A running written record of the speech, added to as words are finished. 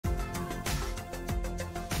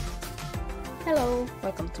Hello,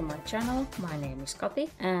 welcome to my channel. My name is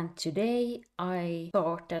Kati and today I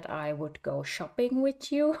thought that I would go shopping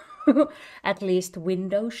with you, at least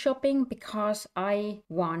window shopping, because I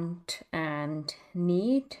want and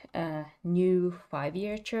need a new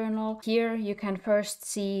 5-year journal. Here you can first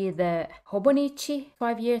see the Hobonichi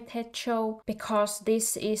 5-year Techo, because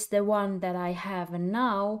this is the one that I have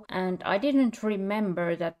now and I didn't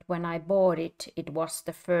remember that when I bought it, it was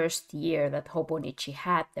the first year that Hobonichi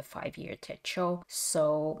had the 5-year Techo.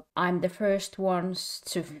 So I'm the first ones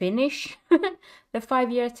to finish the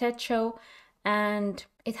 5-year Techo and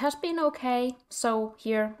it has been okay. So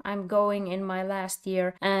here I'm going in my last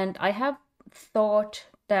year and I have thought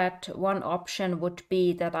that one option would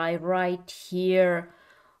be that I write here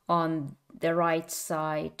on the right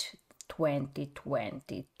side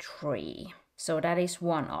 2023. So that is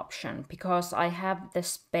one option because I have the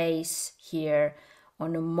space here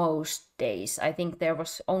on most days. I think there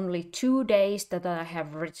was only 2 days that I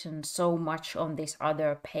have written so much on this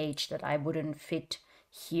other page that I wouldn't fit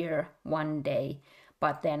here one day,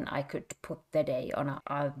 but then I could put the day on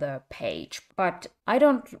another page. But I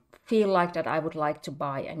don't feel like that I would like to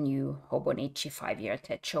buy a new Hobonichi 5-year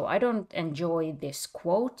Techo. I don't enjoy this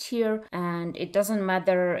quote here, and it doesn't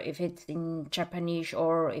matter if it's in Japanese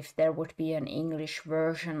or if there would be an English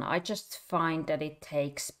version. I just find that it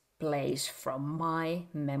takes place from my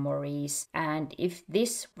memories, and if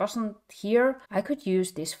this wasn't here I could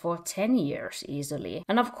use this for 10 years easily.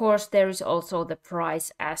 And of course there is also the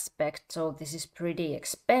price aspect, so this is pretty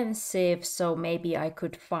expensive, so maybe I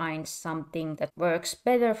could find something that works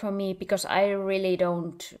better for me because I really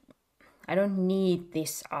don't need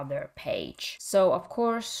this other page. So of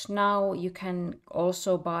course now you can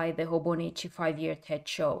also buy the Hobonichi 5-year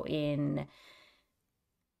Techo in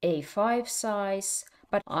A5 size,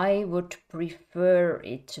 but I would prefer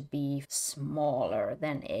it to be smaller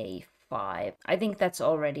than A5. I think that's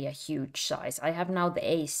already a huge size. I have now the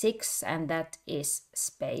A6 and that is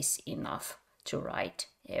space enough to write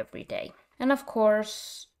every day. And of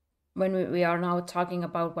course, when we are now talking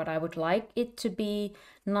about what I would like it to be,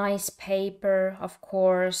 nice paper, of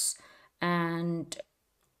course, and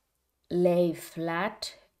lay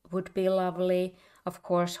flat would be lovely. Of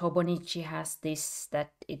course, Hobonichi has this,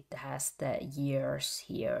 that it has the years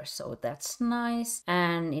here, so that's nice.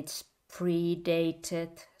 And it's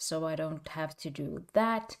predated, so I don't have to do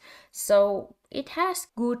that. So it has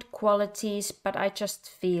good qualities, but I just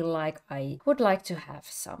feel like I would like to have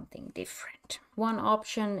something different. One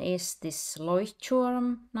option is this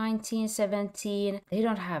Leuchtturm 1917. They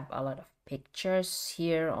don't have a lot of pictures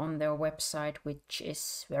here on their website, which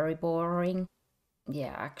is very boring.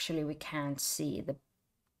 Yeah, actually we can't see the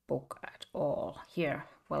book at all here.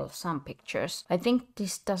 Well, some pictures. I think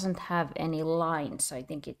this doesn't have any lines. I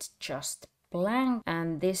think it's just blank,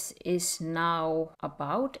 and this is now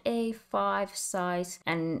about A5 size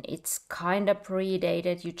and it's kind of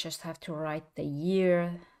predated. You just have to write the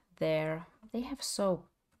year there. They have so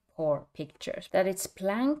poor pictures. That it's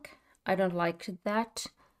blank, I don't like that.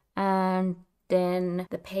 And then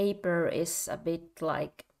the paper is a bit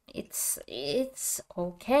like it's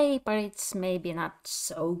okay, but it's maybe not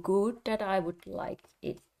so good that I would like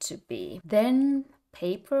it to be. Then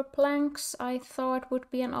Paperblanks I thought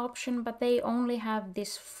would be an option, but they only have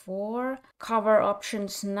these 4 cover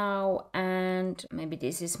options now, and maybe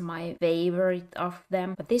this is my favorite of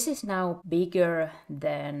them, but this is now bigger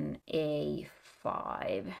than A5.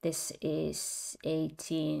 This is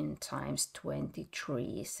 18 times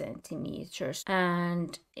 23 centimeters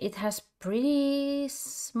and it has pretty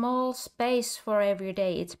small space for every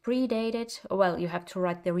day. It's predated. Well, you have to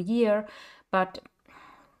write the year, but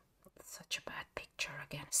such a bad picture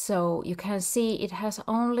again. So you can see it has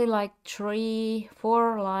only like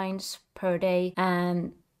 3-4 lines per day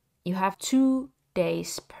and you have 2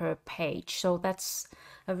 days per page. So that's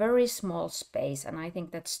a very small space, and I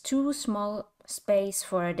think that's too small space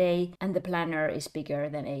for a day, and the planner is bigger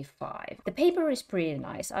than A5. The paper is pretty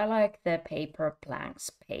nice. I like the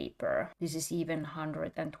Paperblanks paper. This is even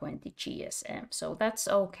 120 GSM, so that's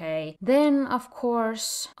okay. Then of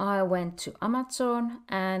course I went to Amazon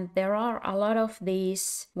and there are a lot of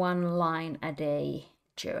these 1 line a day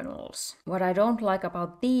journals. What I don't like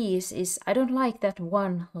about these is I don't like that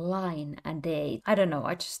 1 line a day. I don't know,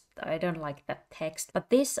 I don't like that text.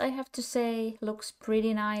 But this, I have to say, looks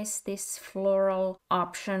pretty nice, this floral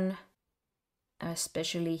option.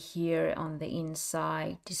 Especially here on the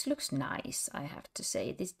inside. This looks nice, I have to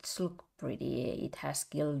say. This looks pretty. It has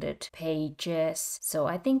gilded pages. So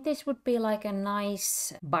I think this would be like a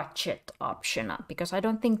nice budget option because I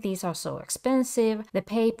don't think these are so expensive. The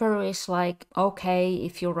paper is like okay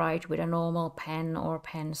if you write with a normal pen or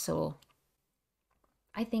pencil.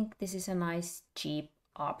 I think this is a nice cheap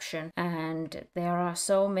option, and there are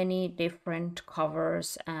so many different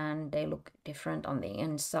covers and they look different on the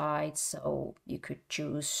inside, so you could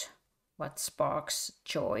choose what sparks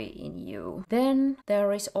joy in you. Then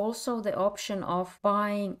there is also the option of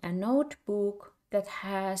buying a notebook that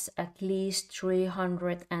has at least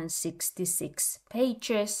 366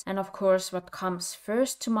 pages. And of course, what comes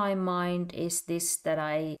first to my mind is this that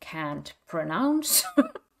I can't pronounce.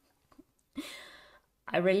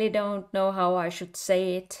 I really don't know how I should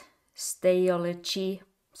say it. Stalogy,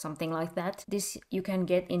 something like that. This you can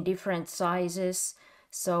get in different sizes.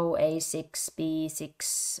 So A6,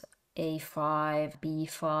 B6, A5,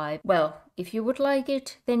 B5. Well, if you would like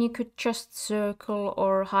it, then you could just circle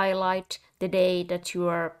or highlight the day that you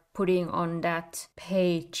are putting on that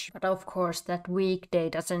page. But of course, that weekday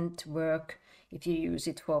doesn't work if you use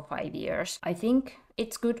it for 5 years. I think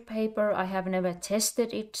it's good paper. I have never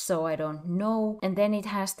tested it, so I don't know. And then it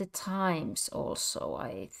has the times also,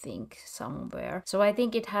 I think, somewhere. So I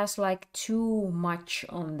think it has like too much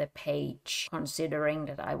on the page, considering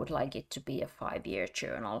that I would like it to be a 5-year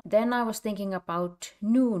journal. Then I was thinking about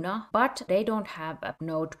Nuna, but they don't have a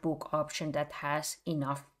notebook option that has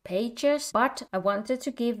enough pages. But I wanted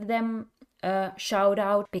to give them a shout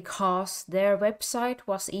out because their website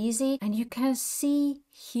was easy, and you can see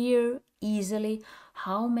here easily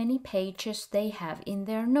how many pages they have in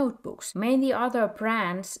their notebooks. Many other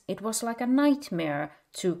brands, it was like a nightmare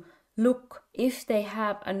to look if they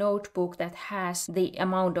have a notebook that has the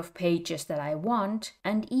amount of pages that I want,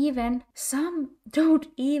 and even some don't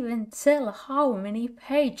even tell how many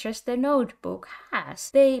pages the notebook has.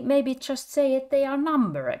 They maybe just say it, they are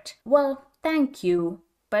numbered. Well, thank you.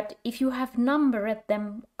 But if you have numbered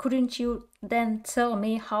them, couldn't you then tell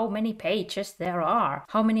me how many pages there are?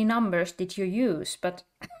 How many numbers did you use? But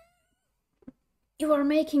you are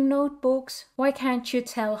making notebooks. Why can't you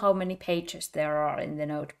tell how many pages there are in the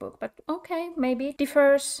notebook? But okay, maybe it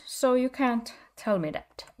differs, so you can't tell me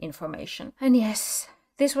that information. And yes,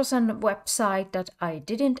 this was a website that I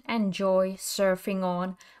didn't enjoy surfing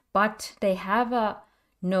on, but they have a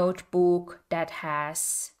notebook that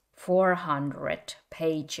has 400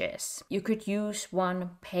 pages. You could use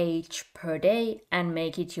 1 page per day and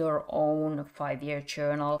make it your own 5-year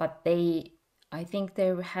journal, but I think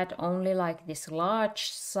they had only like this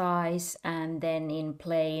large size and then in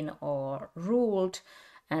plain or ruled,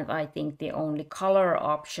 and I think the only color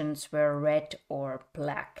options were red or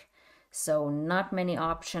black. So not many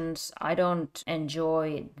options. I don't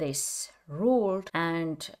enjoy this ruled,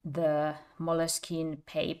 and the Moleskine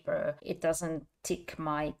paper, it doesn't tick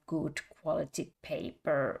my good quality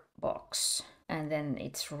paper box. And then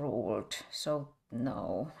it's ruled, so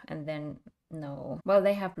no. And then no. Well,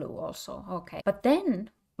 they have blue also, okay. But then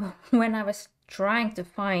when I was trying to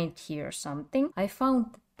find here something, I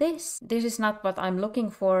found this. This is not what I'm looking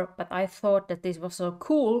for, but I thought that this was so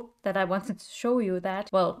cool that I wanted to show you that.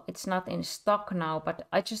 Well, it's not in stock now, but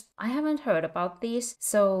I haven't heard about these.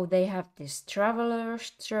 So they have this traveler's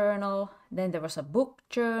journal, then there was a book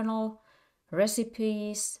journal,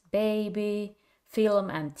 recipes, baby, film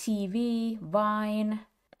and TV, wine,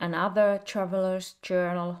 another traveler's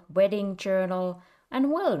journal, wedding journal, and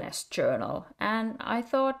wellness journal. And I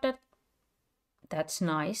thought that that's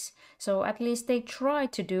nice. So at least they try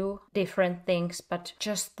to do different things, but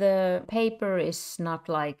just the paper is not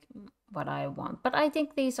like what I want. But I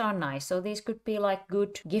think these are nice. So these could be like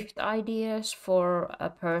good gift ideas for a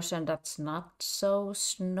person that's not so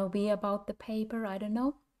snobby about the paper. I don't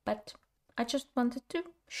know. But I just wanted to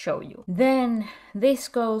show you. Then this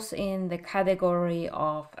goes in the category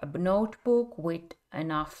of a notebook with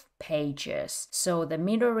enough pages. So the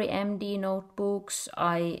Midori MD notebooks,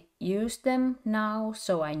 I use them now,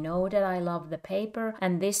 so I know that I love the paper,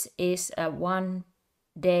 and this is a 1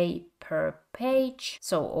 day per page,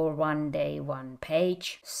 so or 1 day 1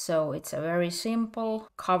 page. So it's a very simple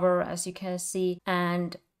cover, as you can see,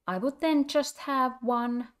 and I would then just have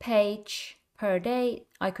 1 page per day.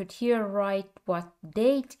 I could here write what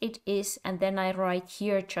date it is, and then I write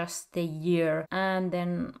here just the year, and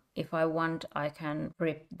then if I want I can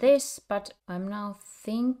rip this, but I'm now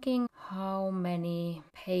thinking how many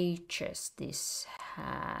pages this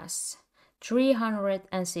has.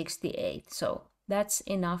 368, so that's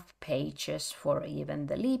enough pages for even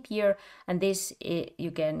the leap year, and this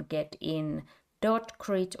you can get in dot,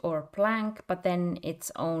 crit or blank, but then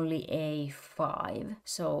it's only A5,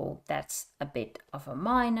 so that's a bit of a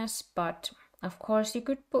minus, but of course you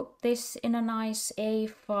could put this in a nice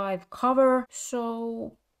A5 cover,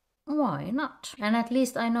 so why not? And at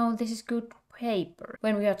least I know this is good paper.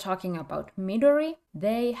 When we are talking about Midori,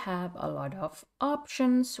 they have a lot of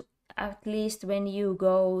options, at least when you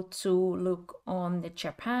go to look on the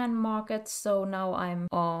Japan market. So now I'm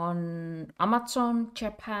on Amazon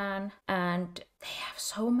Japan, and they have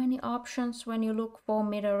so many options when you look for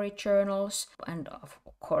Midori journals, and of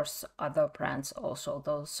course other brands also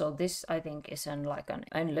though. So this I think is like an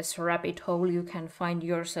endless rabbit hole you can find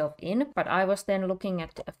yourself in. But I was then looking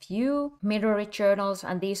at a few Midori journals,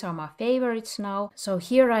 and these are my favorites now. So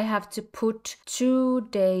here I have to put 2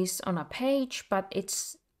 days on a page, but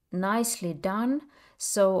it's nicely done.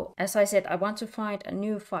 So as I said, I want to find a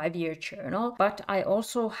new 5-year journal, but I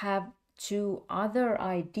also have 2 other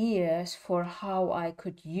ideas for how I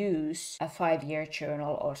could use a 5-year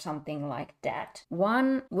journal or something like that.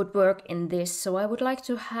 One would work in this. So I would like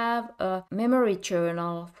to have a memory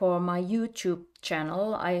journal for my YouTube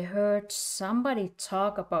channel. I heard somebody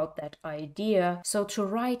talk about that idea. So to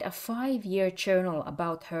write a 5-year journal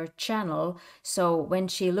about her channel, so when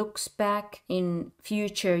she looks back in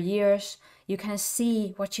future years, you can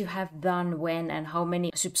see what you have done when and how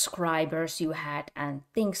many subscribers you had and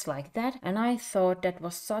things like that. And I thought that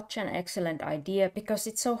was such an excellent idea, because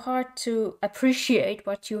it's so hard to appreciate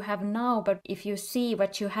what you have now. But if you see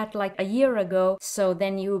what you had like a year ago, so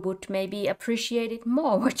then you would maybe appreciate it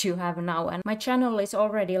more what you have now. And my channel is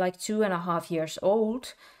already like 2.5 years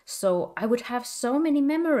old. So I would have so many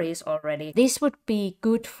memories already. This would be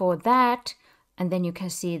good for that. And then you can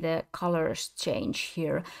see the colors change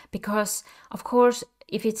here, because of course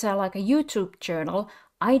if it's like a YouTube journal,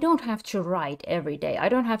 I don't have to write every day. I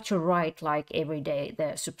don't have to write like every day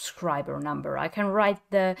the subscriber number. I can write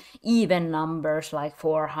the even numbers like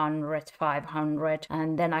 400, 500,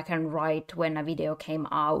 and then I can write when a video came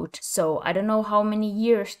out. So I don't know how many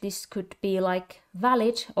years this could be like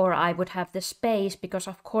valid, or I would have the space, because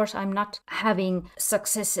of course I'm not having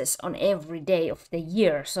successes on every day of the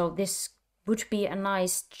year. So this would be a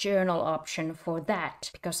nice journal option for that,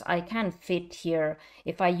 because I can fit here,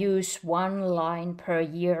 if I use 1 line per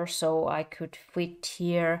year, so I could fit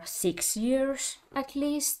here 6 years at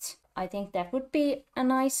least. I think that would be a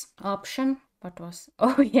nice option. What was,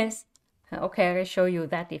 oh yes, okay, I'll show you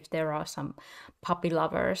that if there are some puppy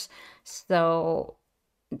lovers. So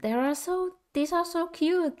these are so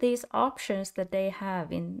cute, these options that they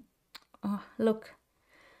have in, oh look.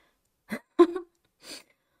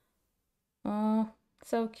 Oh,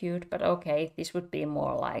 so cute, but okay, this would be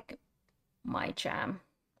more like my jam.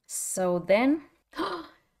 So then, yeah,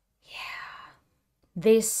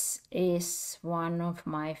 this is one of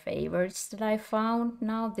my favorites that I found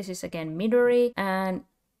now. This is again Midori, and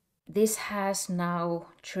this has now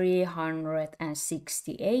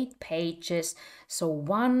 368 pages, so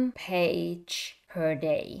 1 page per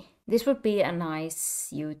day. This would be a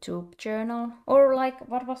nice YouTube journal. Or like,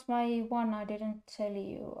 what was my one I didn't tell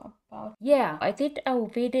you about? Yeah, I did a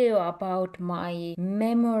video about my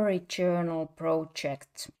memory journal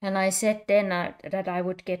project. And I said then that I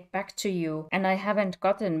would get back to you. And I haven't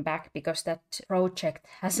gotten back because that project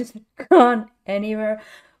hasn't gone anywhere.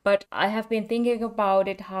 But I have been thinking about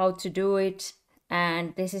it, how to do it.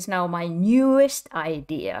 And this is now my newest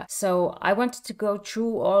idea. So I wanted to go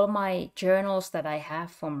through all my journals that I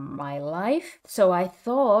have from my life. So I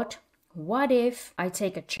thought, what if I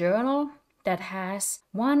take a journal that has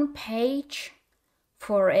 1 page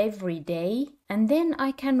for every day, and then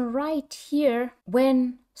I can write here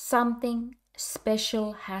when something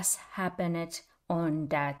special has happened on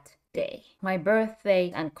that day. My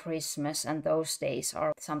birthday and Christmas and those days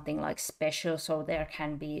are something like special, so there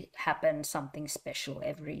can happen something special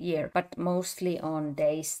every year. But mostly on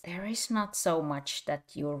days there is not so much that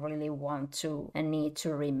you really want to and need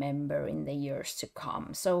to remember in the years to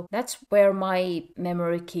come. So that's where my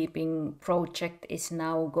memory keeping project is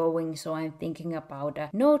now going. So I'm thinking about a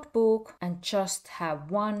notebook and just have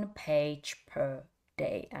 1 page per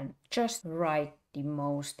day and just write the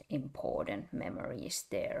most important memories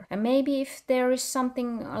there. And maybe if there is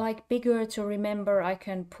something like bigger to remember, I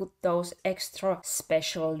can put those extra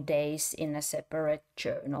special days in a separate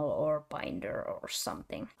journal or binder or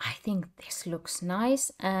something. I think this looks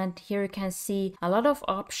nice, and here you can see a lot of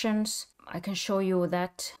options. I can show you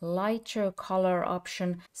that lighter color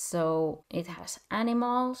option. So it has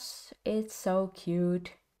animals. It's so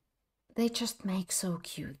cute. They just make so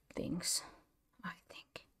cute things, I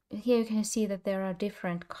think. Here you can see that there are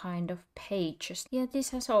different kind of pages. Yeah, this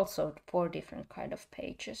has also 4 different kind of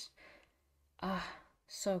pages.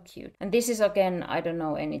 So cute. And this is again, I don't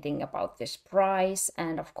know anything about this price.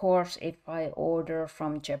 And of course, if I order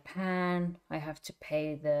from Japan, I have to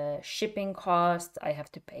pay the shipping cost, I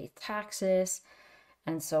have to pay taxes,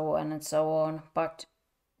 and so on and so on. But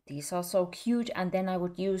these are so cute, and then I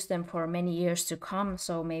would use them for many years to come.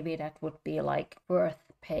 So maybe that would be like worth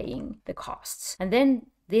paying the costs. And then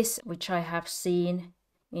this, which I have seen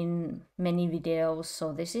in many videos,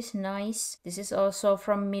 so this is nice. This is also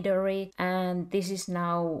from Midori, and this is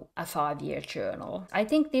now a 5-year journal. I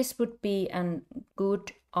think this would be a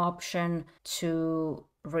good option to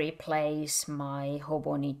replace my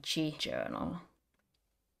Hobonichi journal.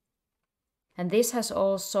 And this has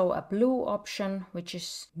also a blue option, which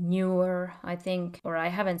is newer, I think, or I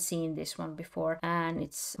haven't seen this one before, and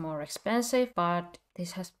it's more expensive, but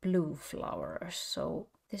this has blue flowers, so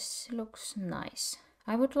this looks nice.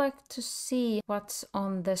 I would like to see what's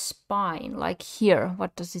on the spine, like here.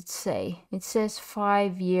 What does it say? It says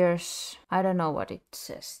 5 years. I don't know what it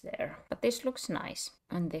says there, but this looks nice.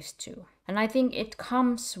 And this too. And I think it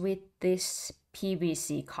comes with this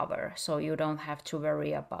PVC cover, so you don't have to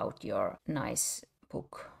worry about your nice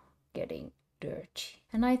book getting dirty.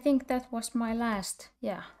 And I think that was my last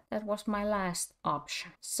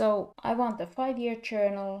option. So I want a 5-year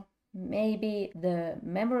journal, maybe the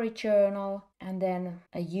memory journal, and then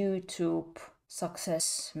a YouTube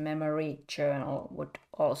success memory journal would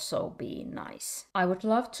also be nice. I would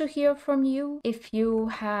love to hear from you if you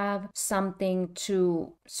have something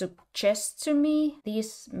to suggest to me.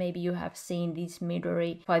 Maybe you have seen these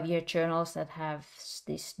Midori 5-year journals that have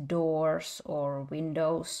these doors or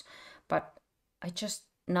windows, but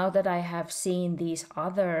now that I have seen these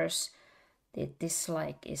others, this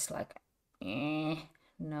is like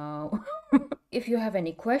no. If you have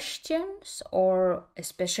any questions, or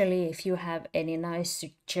especially if you have any nice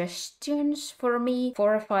suggestions for me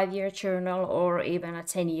for a 5-year journal or even a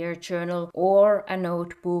 10-year journal or a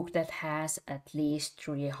notebook that has at least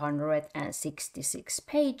 366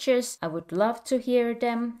 pages, I would love to hear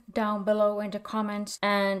them down below in the comments.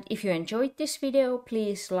 And if you enjoyed this video,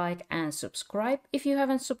 please like and subscribe if you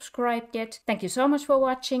haven't subscribed yet. Thank you so much for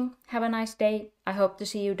watching. Have a nice day. I hope to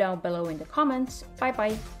see you down below in the comments. Bye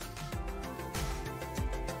bye.